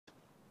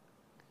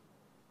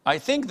I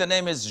think the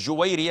name is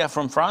Juwairia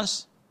from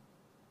France.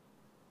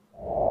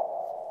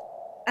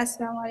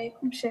 Assalamu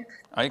alaikum, Sheikh.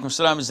 Alaikum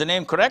salam. Is the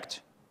name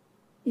correct?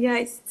 Yeah,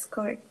 it's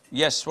correct.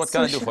 Yes, what So,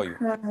 can I do for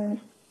you?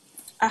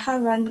 I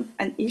have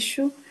an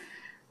issue.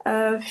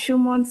 A few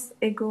months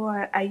ago,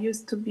 I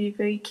used to be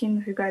very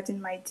keen regarding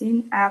my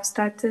deen. I have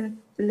started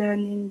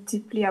learning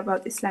deeply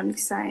about Islamic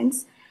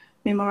science,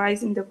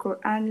 memorizing the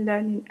Quran,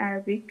 learning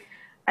Arabic.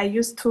 I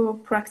used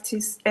to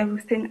practice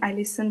everything I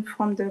listened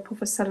from the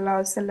Prophet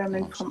ﷺ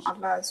and from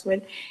Allah as well.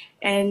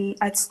 And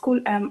at school,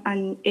 I'm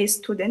an A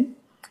student.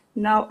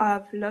 Now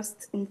I've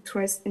lost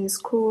interest in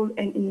school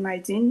and in my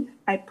deen.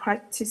 I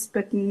practice,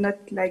 but not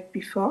like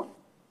before.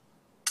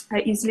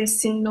 I easily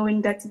sin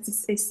knowing that it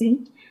is a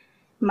sin.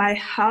 My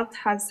heart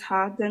has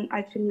hardened.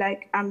 I feel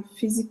like I'm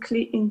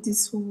physically in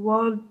this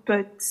world,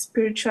 but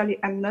spiritually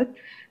I'm not.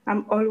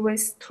 I'm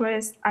always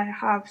stressed. I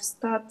have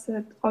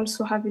started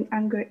also having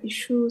anger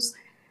issues.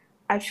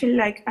 I feel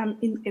like I'm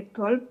in a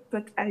bulb,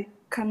 but I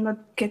cannot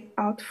get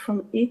out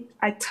from it.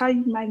 I try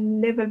my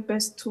level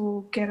best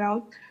to get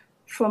out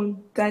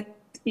from that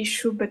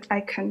issue, but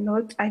I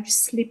cannot. I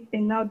sleep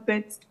enough,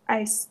 but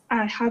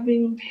I'm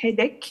having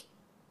headache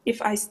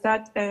if I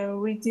start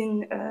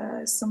reading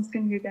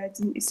something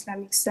regarding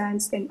Islamic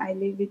science and I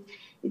leave it.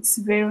 It's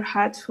very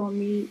hard for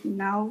me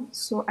now,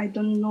 so I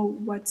don't know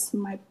what's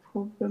my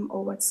problem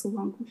or what's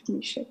wrong with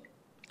me, Sheikh.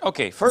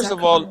 Okay, first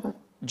of all,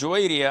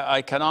 Juwairia,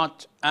 I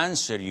cannot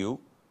answer you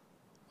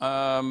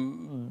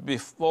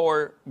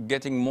before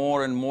getting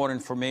more and more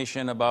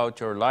information about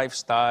your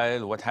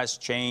lifestyle, what has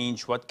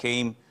changed, what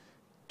came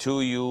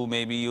to you.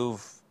 Maybe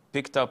you've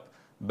picked up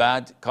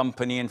bad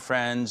company and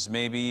friends,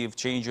 maybe you've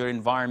changed your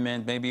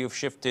environment, maybe you've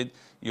shifted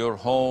your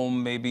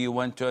home, maybe you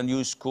went to a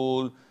new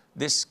school.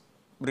 This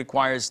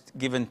requires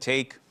give and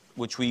take,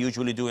 which we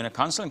usually do in a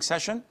counseling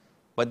session,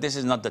 but this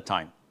is not the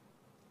time.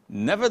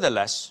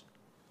 Nevertheless,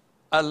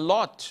 a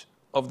lot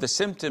of the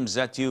symptoms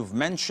that you've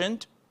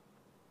mentioned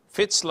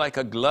fits like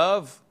a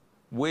glove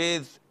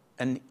with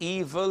an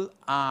evil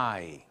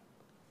eye.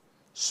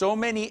 So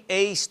many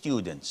A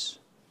students,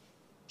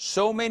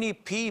 so many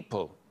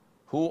people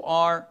who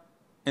are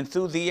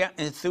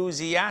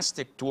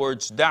enthusiastic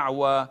towards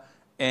da'wah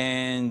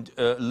and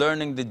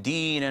learning the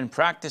deen and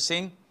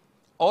practicing,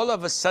 all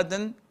of a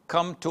sudden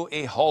come to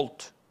a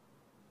halt.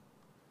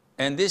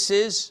 And this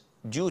is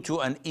due to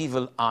an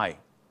evil eye.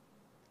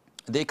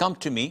 They come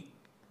to me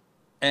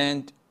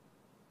and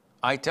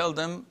I tell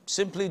them,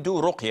 simply do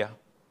ruqya.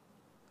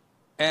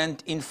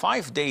 And in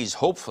 5 days,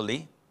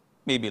 hopefully,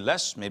 maybe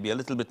less, maybe a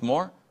little bit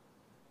more,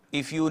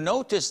 if you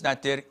notice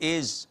that there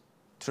is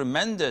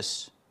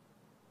tremendous,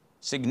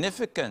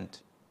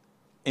 significant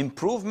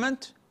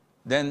improvement,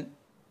 then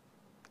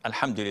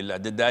alhamdulillah,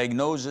 the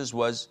diagnosis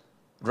was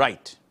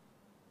right.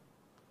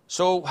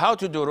 So how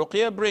to do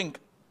ruqya? Bring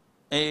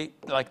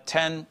like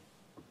 10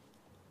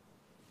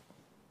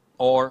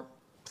 or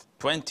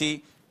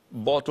 20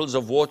 bottles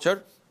of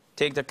water,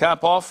 take the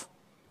cap off,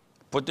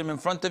 put them in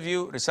front of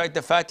you, recite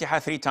the Fatiha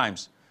 3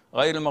 times.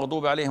 غير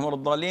المغضوب عليهم ولا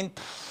الضالين.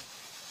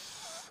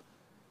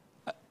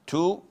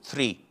 2,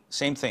 3,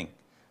 same thing.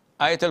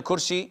 Ayat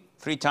al-Kursi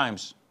 3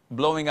 times,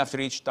 blowing after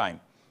each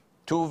time.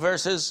 2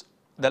 verses,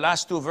 the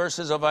last 2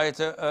 verses of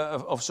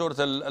of Surah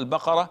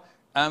Al-Baqarah,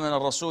 آمن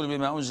الرسول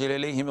بما أنزل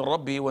إليه من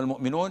ربه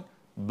والمؤمنون,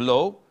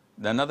 blow,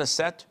 another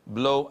set,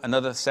 blow,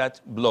 another set,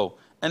 blow.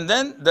 And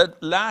then the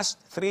last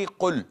 3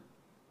 قل.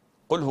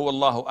 قل هو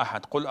الله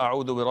أحد قل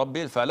أعوذ برب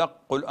الفلق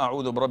قل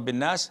أعوذ برب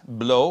الناس,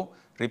 blow,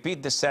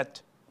 repeat the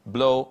set,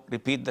 blow,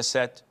 repeat the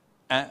set,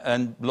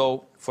 and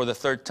blow for the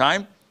 3rd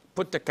time.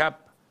 Put the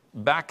cap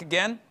back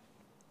again.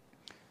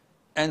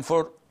 And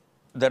for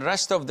the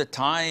rest of the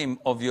time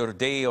of your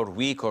day or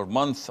week or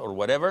month or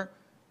whatever,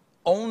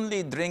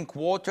 only drink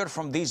water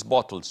from these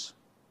bottles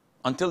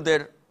until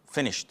they're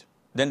finished.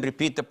 Then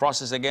repeat the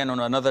process again on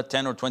another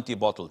 10 or 20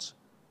 bottles.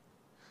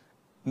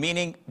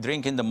 Meaning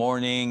drink in the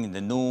morning, in the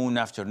noon,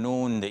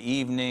 afternoon, in the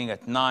evening,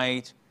 at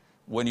night.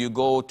 When you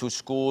go to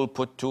school,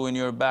 put 2 in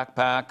your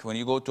backpack. When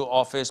you go to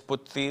office,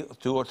 put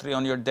 2 or 3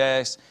 on your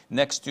desk,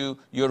 next to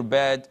your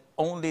bed.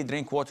 Only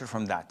drink water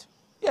from that.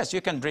 Yes,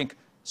 you can drink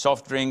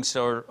soft drinks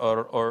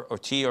or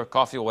tea or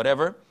coffee or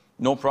whatever.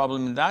 No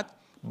problem in that.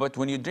 But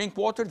when you drink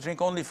water,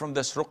 drink only from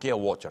this ruqya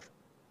water.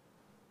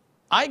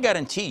 I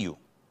guarantee you,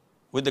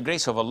 with the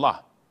grace of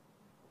Allah,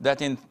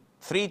 that in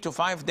 3 to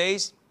 5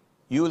 days,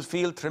 you will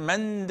feel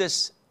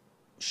tremendous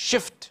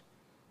shift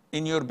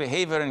in your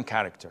behavior and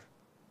character.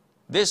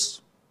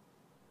 This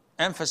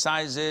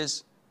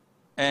emphasizes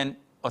and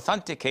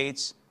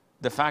authenticates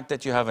the fact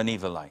that you have an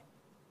evil eye.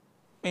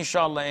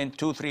 Inshallah, in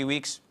 2-3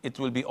 weeks, it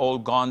will be all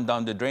gone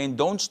down the drain.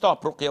 Don't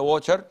stop ruqya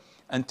water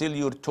until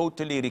you're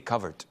totally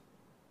recovered,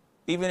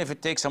 even if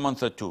it takes a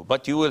month or 2.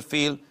 But you will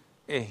feel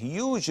a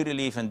huge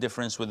relief and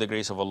difference with the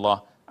grace of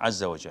Allah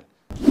Azza wa Jal.